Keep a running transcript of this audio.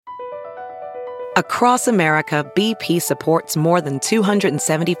Across America, BP supports more than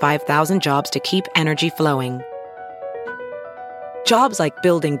 275,000 jobs to keep energy flowing. Jobs like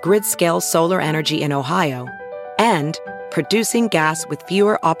building grid-scale solar energy in Ohio and producing gas with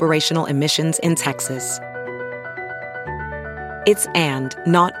fewer operational emissions in Texas. It's and,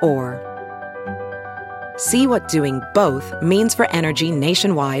 not or. See what doing both means for energy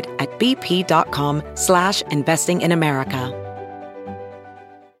nationwide at bp.com/investing in America.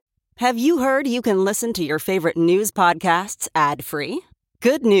 Have you heard you can listen to your favorite news podcasts ad-free?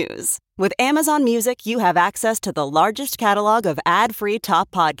 Good news. With Amazon Music, you have access to the largest catalog of ad-free top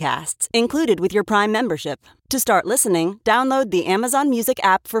podcasts included with your Prime membership. To start listening, download the Amazon Music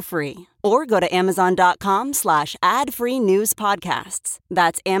app for free or go to amazon.com/ad-free news podcasts.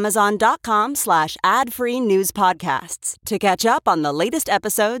 That's amazon.com/ad-free news podcasts to catch up on the latest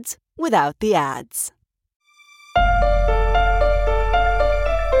episodes without the ads.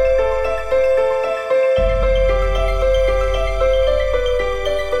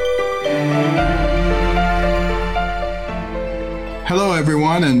 Hello,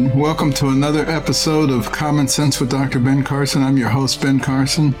 everyone, and welcome to another episode of Common Sense with Dr. Ben Carson. I'm your host, Ben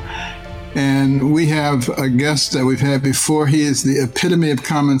Carson, and we have a guest that we've had before. He is the epitome of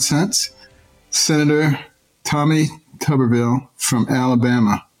common sense, Senator Tommy Tuberville from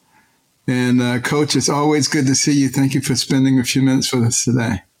Alabama. And Coach, it's always good to see you. Thank you for spending a few minutes with us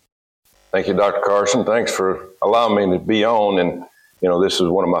today. Thank you, Dr. Carson. Thanks for allowing me to be on. And, this is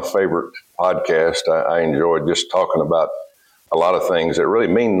one of my favorite podcasts. I enjoy just talking about a lot of things that really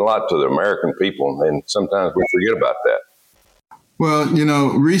mean a lot to the American people, and sometimes we forget about that. Well,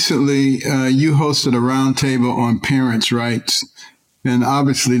 recently you hosted a roundtable on parents' rights, and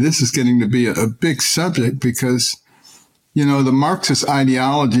obviously this is getting to be a big subject because, the Marxist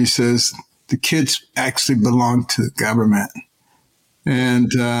ideology says the kids actually belong to the government, and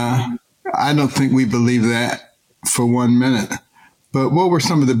I don't think we believe that for 1 minute. But what were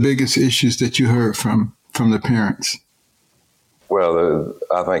some of the biggest issues that you heard from the parents? Well,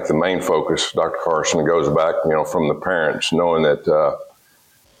 I think the main focus, Dr. Carson, goes back, from the parents, knowing that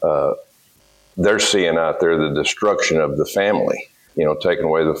they're seeing out there the destruction of the family, taking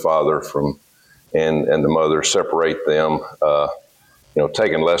away the father from and the mother, separate them,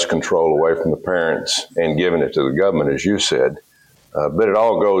 taking less control away from the parents and giving it to the government, as you said. But it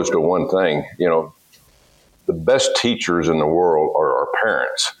all goes to one thing, the best teachers in the world are our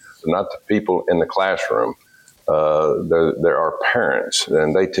parents, not the people in the classroom. There are parents,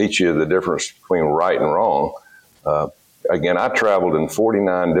 and they teach you the difference between right and wrong. Again, I traveled in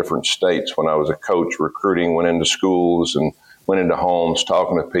 49 different states when I was a coach, recruiting, went into schools and went into homes,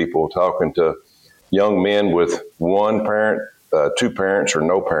 talking to people, talking to young men with one parent, two parents, or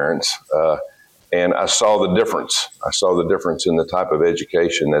no parents. And I saw the difference. I saw the difference in the type of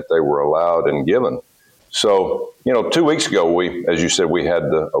education that they were allowed and given. So, 2 weeks ago, as you said, we had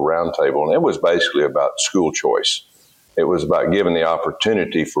a roundtable, and it was basically about school choice. It was about giving the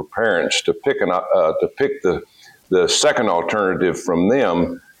opportunity for parents to pick the second alternative from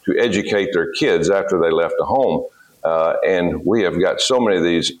them to educate their kids after they left the home. And we have got so many of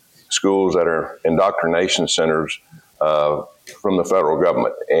these schools that are indoctrination centers from the federal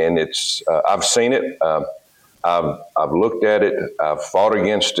government, and I've seen it. I've looked at it. I've fought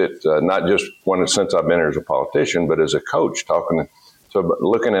against it, not just since I've been here as a politician, but as a coach,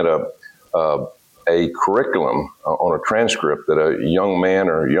 looking at a curriculum on a transcript that a young man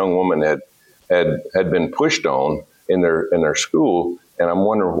or a young woman had been pushed on in their school, and I'm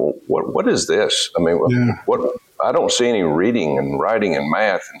wondering, what is this? I mean, what? I don't see any reading and writing and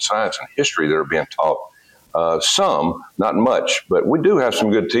math and science and history that are being taught. Some, not much, but we do have some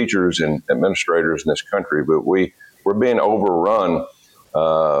good teachers and administrators in this country, but we're being overrun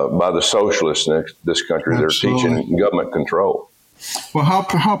by the socialists in this country. Absolutely. They're teaching government control. Well,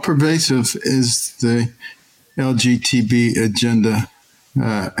 how pervasive is the LGBT agenda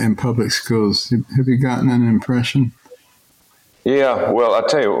in public schools? Have you gotten an impression? Yeah, well, I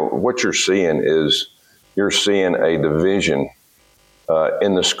tell you, what you're seeing a division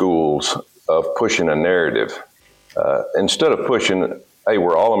in the schools of pushing a narrative. Instead of pushing, hey,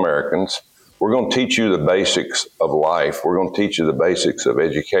 we're all Americans, we're going to teach you the basics of life, we're going to teach you the basics of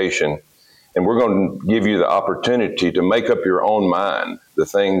education, and we're going to give you the opportunity to make up your own mind, the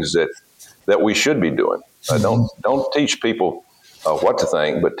things that we should be doing. Don't teach people what to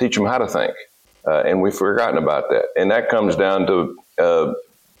think, but teach them how to think. And we've forgotten about that. And that comes down to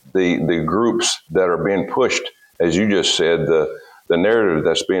the groups that are being pushed, as you just said, the narrative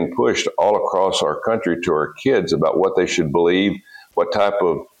that's being pushed all across our country to our kids about what they should believe, what type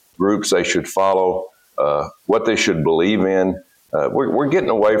of groups they should follow, what they should believe in. we're getting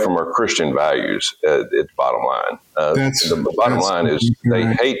away from our Christian values at the bottom line. The bottom line is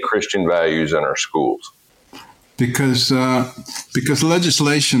they hate Christian values in our schools. Because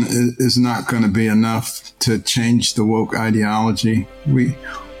legislation is not going to be enough to change the woke ideology. We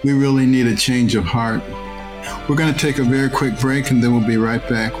really need a change of heart. We're going to take a very quick break, and then we'll be right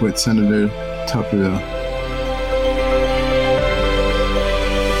back with Senator Tuberville.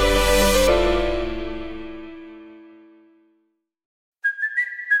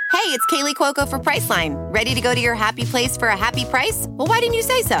 Hey, it's Kaylee Cuoco for Priceline. Ready to go to your happy place for a happy price? Well, why didn't you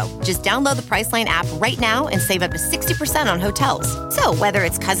say so? Just download the Priceline app right now and save up to 60% on hotels. So whether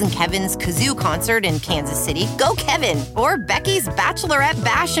it's Cousin Kevin's Kazoo Concert in Kansas City, go Kevin, or Becky's Bachelorette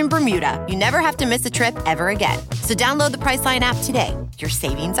Bash in Bermuda, you never have to miss a trip ever again. So download the Priceline app today. Your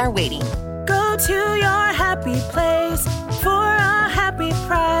savings are waiting. Go to your happy place for a happy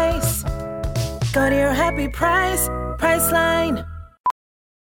price. Go to your happy price, Priceline.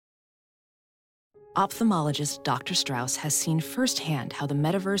 Ophthalmologist Dr. Strauss has seen firsthand how the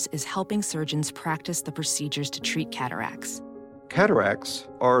metaverse is helping surgeons practice the procedures to treat cataracts. Cataracts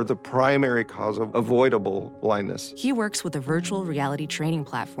are the primary cause of avoidable blindness. He works with a virtual reality training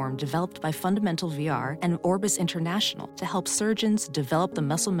platform developed by Fundamental VR and Orbis International to help surgeons develop the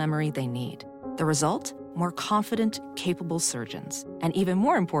muscle memory they need. The result? More confident, capable surgeons. And even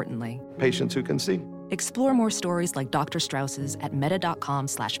more importantly, patients who can see. Explore more stories like Dr. Strauss's at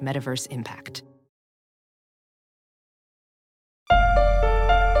meta.com/metaverseimpact.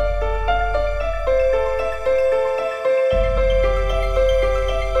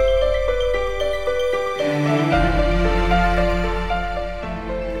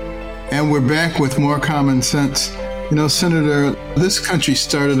 And we're back with more common sense. You know, Senator, this country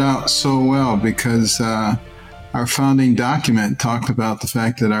started out so well because our founding document talked about the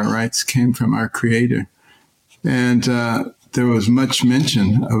fact that our rights came from our Creator. And there was much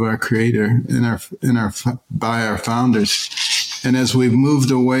mention of our Creator by our founders. And as we've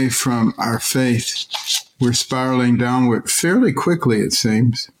moved away from our faith, we're spiraling downward fairly quickly, it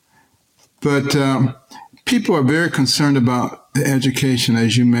seems. But people are very concerned about education,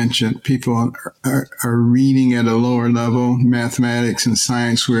 as you mentioned. People are reading at a lower level. Mathematics and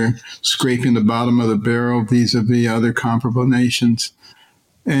science, we're scraping the bottom of the barrel vis-a-vis other comparable nations.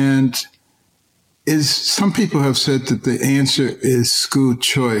 And some people have said that the answer is school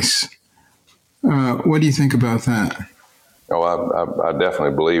choice. What do you think about that? Oh, I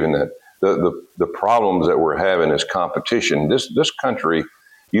definitely believe in that. The problems that we're having is competition. This country,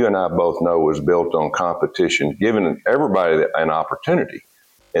 you and I both know, was built on competition, giving everybody an opportunity.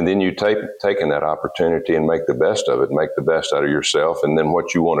 And then you taking that opportunity and make the best of it, make the best out of yourself, and then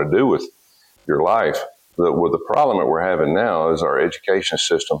what you want to do with your life. The problem that we're having now is our education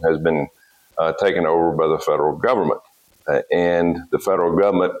system has been taken over by the federal government. And the federal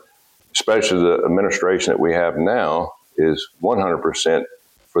government, especially the administration that we have now, is 100%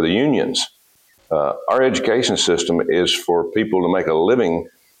 for the unions. Our education system is for people to make a living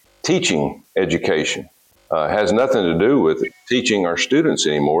teaching education. Has nothing to do with teaching our students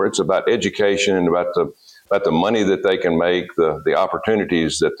anymore. It's about education and about the money that they can make, the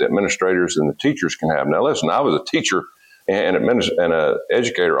opportunities that the administrators and the teachers can have. Now, listen, I was a teacher and an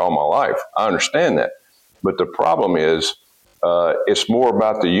educator all my life. I understand that. But the problem is it's more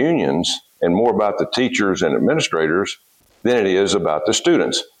about the unions and more about the teachers and administrators than it is about the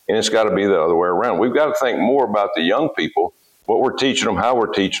students. And it's got to be the other way around. We've got to think more about the young people, what we're teaching them, how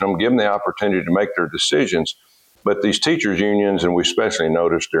we're teaching them, give them the opportunity to make their decisions. But these teachers' unions, and we especially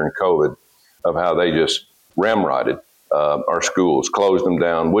noticed during COVID, of how they just ramrodded our schools, closed them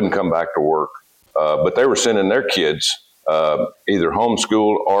down, wouldn't come back to work. But they were sending their kids either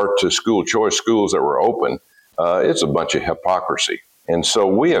homeschool or to school choice schools that were open. It's a bunch of hypocrisy. And so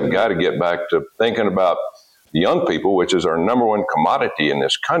we have got to get back to thinking about the young people, which is our number one commodity in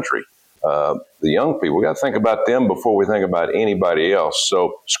this country. The young people, we got to think about them before we think about anybody else.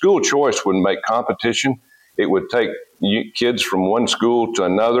 So school choice would make competition. It would take kids from one school to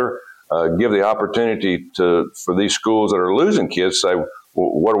another, give the opportunity for these schools that are losing kids, say, well,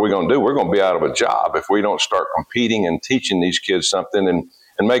 what are we going to do? We're going to be out of a job if we don't start competing and teaching these kids something and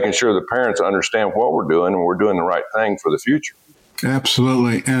making sure the parents understand what we're doing and we're doing the right thing for the future.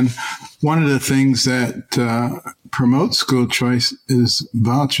 Absolutely. And one of the things that promotes school choice is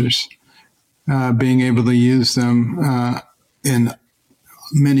vouchers, being able to use them in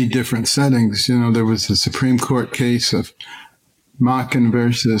many different settings. You know, there was a Supreme Court case of Machin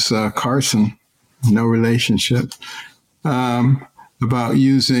versus Carson, no relationship, about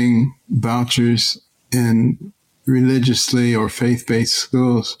using vouchers in religiously or faith-based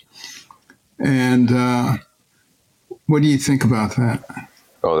schools. And What do you think about that?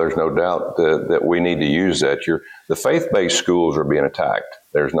 Oh, there's no doubt that we need to use that. The faith-based schools are being attacked.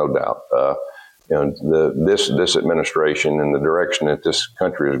 There's no doubt. This administration and the direction that this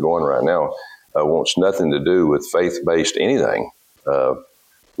country is going right now wants nothing to do with faith-based anything,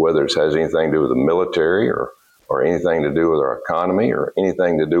 whether it has anything to do with the military or anything to do with our economy or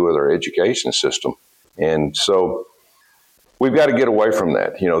anything to do with our education system. And so we've got to get away from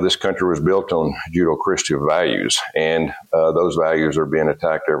that. This country was built on Judeo-Christian values, and those values are being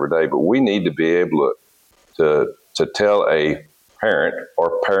attacked every day. But we need to be able to tell a parent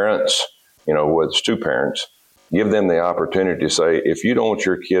or parents, whether it's two parents, give them the opportunity to say, if you don't want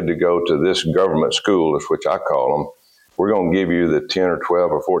your kid to go to this government school, which I call them, we're going to give you the $10 or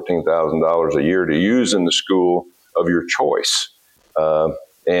 $12 or $14,000 a year to use in the school of your choice.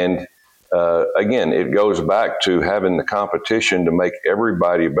 Again, it goes back to having the competition to make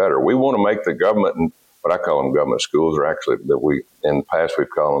everybody better. We want to make the government, and what I call them government schools, or actually in the past we've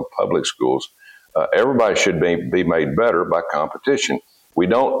called them public schools. Everybody should be made better by competition. We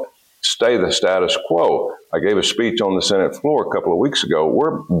don't stay the status quo. I gave a speech on the Senate floor a couple of weeks ago.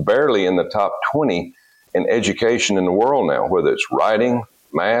 We're barely in the top 20 in education in the world now, whether it's writing,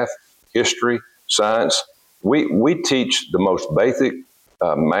 math, history, science. We teach the most basic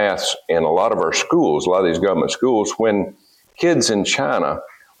maths in a lot of our schools, a lot of these government schools, when kids in China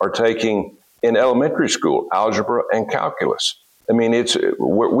are taking in elementary school algebra and calculus. I mean,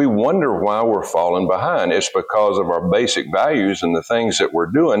 we wonder why we're falling behind. It's because of our basic values and the things that we're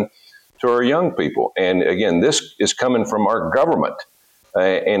doing to our young people. And again, this is coming from our government,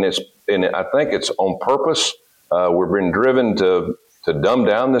 and I think it's on purpose. We're being driven to dumb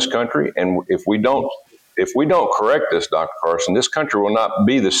down this country, and if we don't correct this, Dr. Carson, this country will not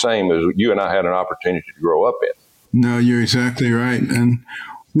be the same as you and I had an opportunity to grow up in. No, you're exactly right. And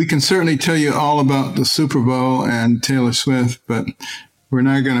we can certainly tell you all about the Super Bowl and Taylor Swift, but we're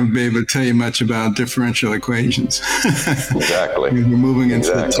not going to be able to tell you much about differential equations. Exactly. We're moving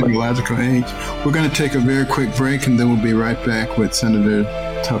into the technological age. We're going to take a very quick break, and then we'll be right back with Senator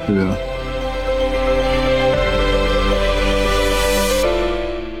Tuberville.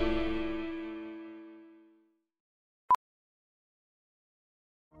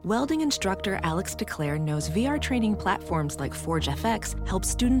 Welding instructor Alex DeClaire knows VR training platforms like Forge FX help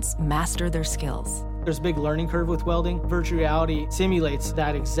students master their skills. There's a big learning curve with welding. Virtual reality simulates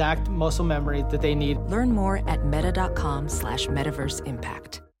that exact muscle memory that they need. Learn more at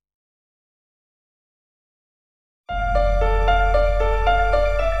meta.com/metaverseimpact.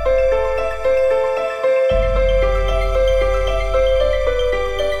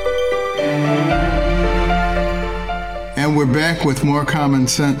 And we're back with more common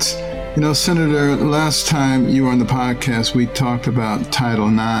sense. Senator, last time you were on the podcast, we talked about Title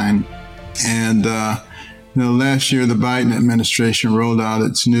IX. And, last year, the Biden administration rolled out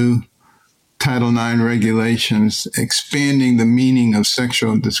its new Title IX regulations, expanding the meaning of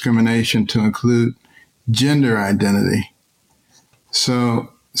sexual discrimination to include gender identity.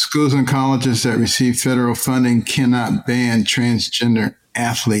 So schools and colleges that receive federal funding cannot ban transgender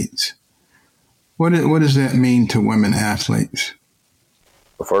athletes. What does that mean to women athletes?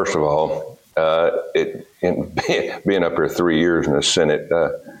 Well, first of all, being up here 3 years in the Senate,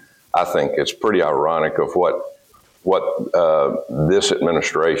 I think it's pretty ironic of what this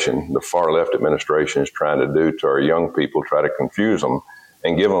administration, the far left administration, is trying to do to our young people, try to confuse them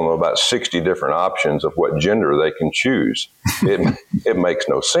and give them about 60 different options of what gender they can choose. It makes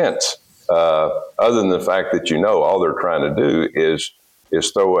no sense. Other than the fact that all they're trying to do is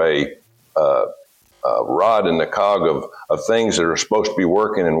throw a rod in the cog of things that are supposed to be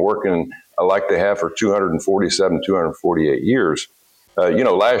working like they have for 248 years.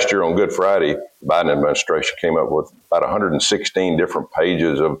 Last year on Good Friday, the Biden administration came up with about 116 different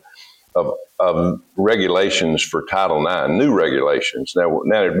pages of regulations for Title IX, new regulations. Now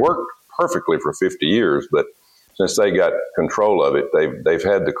it worked perfectly for 50 years, but since they got control of it, they've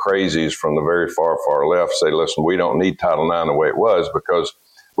had the crazies from the very far left say, listen, we don't need Title IX the way it was because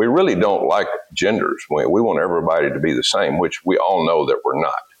we really don't like genders. We want everybody to be the same, which we all know that we're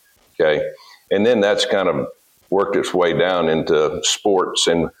not. Okay. And then that's kind of worked its way down into sports.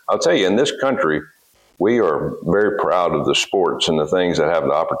 And I'll tell you, in this country, we are very proud of the sports and the things that have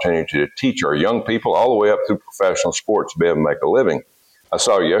the opportunity to teach our young people all the way up through professional sports to be able to make a living. I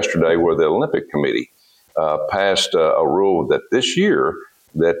saw yesterday where the Olympic Committee passed a rule that this year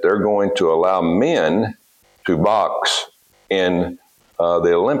that they're going to allow men to box in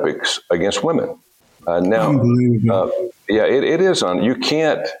the Olympics against women. Now, it is on. You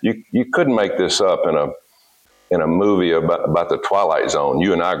couldn't make this up in a movie about the Twilight Zone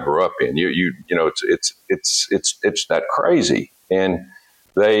you and I grew up in. You know, it's that crazy. And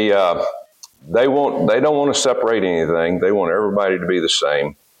they don't want to separate anything. They want everybody to be the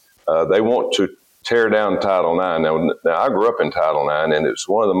same. They want to tear down Title IX. Now, I grew up in Title IX, and it's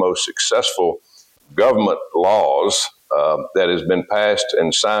one of the most successful government laws that has been passed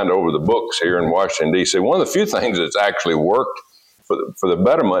and signed over the books here in Washington, D.C. One of the few things that's actually worked for the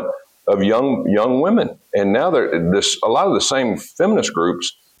betterment of young women. And now a lot of the same feminist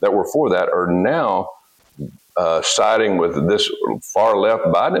groups that were for that are now siding with this far left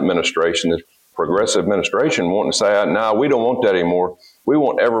Biden administration, this progressive administration, wanting to say, no, we don't want that anymore. We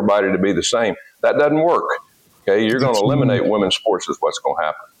want everybody to be the same. That doesn't work. Okay, you're going to eliminate women's sports is what's going to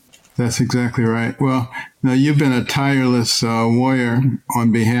happen. That's exactly right. Well, now you've been a tireless warrior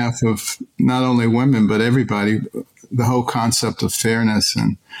on behalf of not only women, but everybody, the whole concept of fairness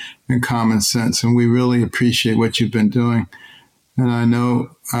and common sense. And we really appreciate what you've been doing. And I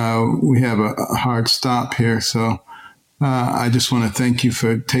know we have a hard stop here. So I just want to thank you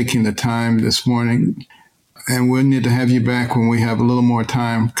for taking the time this morning. And we'll need to have you back when we have a little more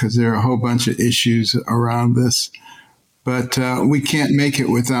time, because there are a whole bunch of issues around this. But we can't make it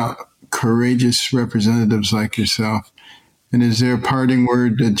without courageous representatives like yourself. And is there a parting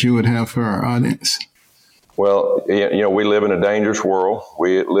word that you would have for our audience? Well, you know, we live in a dangerous world.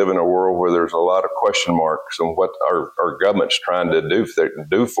 We live in a world where there's a lot of question marks on what our government's trying to do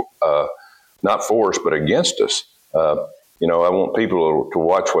not for us, but against us. You know, I want people to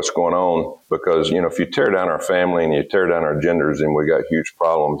watch what's going on, because, you know, if you tear down our family and you tear down our genders, then we got huge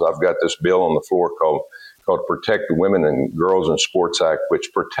problems. I've got this bill on the floor called Protect Women and Girls in Sports Act, which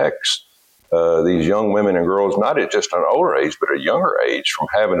protects these young women and girls, not at just an older age, but a younger age, from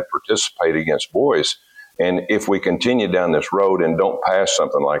having to participate against boys. And if we continue down this road and don't pass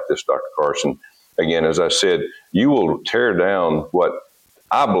something like this, Dr. Carson, again, as I said, you will tear down what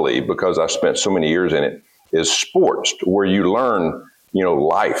I believe, because I spent so many years in it, is sports, where you learn, you know,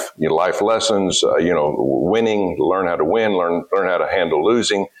 life lessons, you know, winning, learn how to win, learn how to handle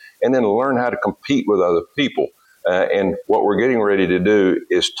losing, and then learn how to compete with other people. And what we're getting ready to do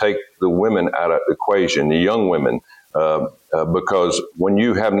is take the women out of the equation, the young women, because when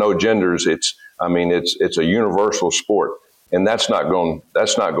you have no genders, it's a universal sport, and that's not going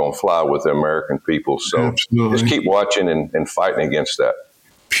to fly with the American people. So Absolutely. Just keep watching and fighting against that.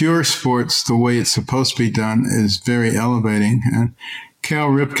 Pure sports, the way it's supposed to be done, is very elevating. And Cal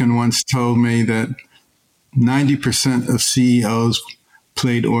Ripken once told me that 90% of CEOs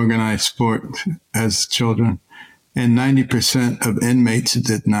played organized sport as children, and 90% of inmates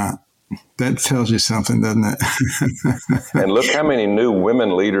did not. That tells you something, doesn't it? And look how many new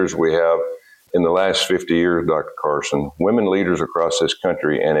women leaders we have in the last 50 years, Dr. Carson, women leaders across this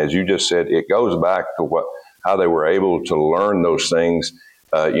country. And as you just said, it goes back to how they were able to learn those things,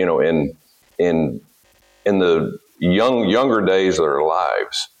 you know, in the younger days of their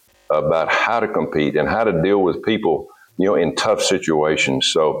lives, about how to compete and how to deal with people, you know, in tough situations.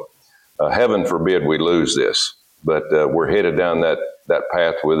 So heaven forbid we lose this, but we're headed down that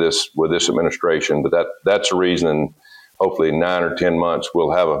path with this administration. But that's the reason, and hopefully 9 or 10 months,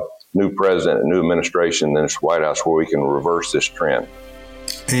 we'll have a new president, a new administration in this White House where we can reverse this trend.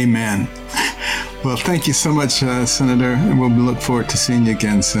 Amen. Well, thank you so much, Senator, and we'll look forward to seeing you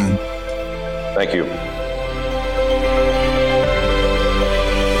again soon. Thank you.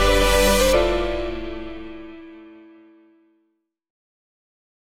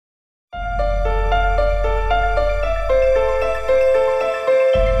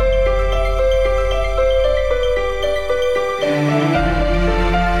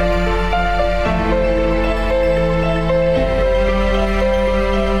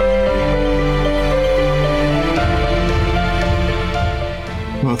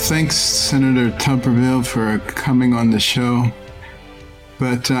 Thanks, Senator Tuberville, for coming on the show.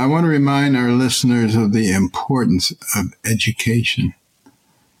 But I want to remind our listeners of the importance of education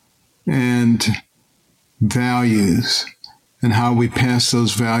and values, and how we pass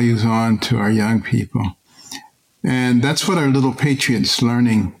those values on to our young people. And that's what our Little Patriots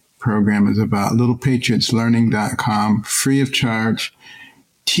Learning program is about. littlepatriotslearning.com, free of charge,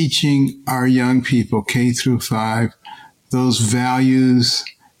 teaching our young people K through 5 those values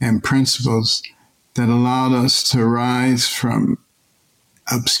and principles that allowed us to rise from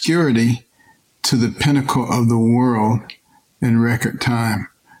obscurity to the pinnacle of the world in record time.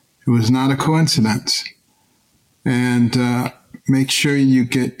 It was not a coincidence. And make sure you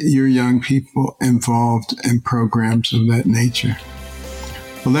get your young people involved in programs of that nature.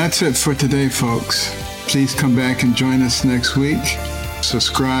 Well, that's it for today, folks. Please come back and join us next week.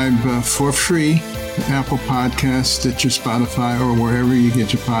 Subscribe for free to Apple Podcasts, Stitcher, Spotify, or wherever you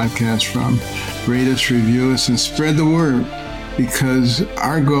get your podcasts from. Rate us, review us, and spread the word, because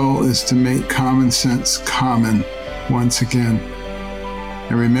our goal is to make common sense common once again.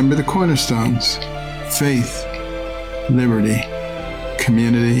 And remember the cornerstones: faith, liberty,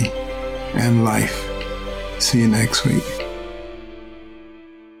 community, and life. See you next week.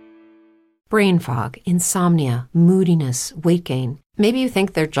 Brain fog, insomnia, moodiness, weight gain. Maybe you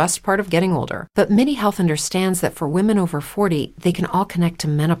think they're just part of getting older, but MIDI Health understands that for women over 40, they can all connect to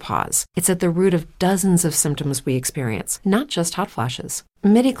menopause. It's at the root of dozens of symptoms we experience, not just hot flashes.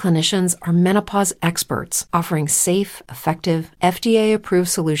 MIDI clinicians are menopause experts, offering safe, effective, FDA-approved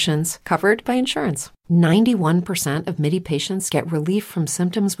solutions covered by insurance. 91% of MIDI patients get relief from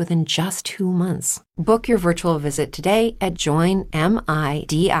symptoms within just 2 months. Book your virtual visit today at joinmidi.com.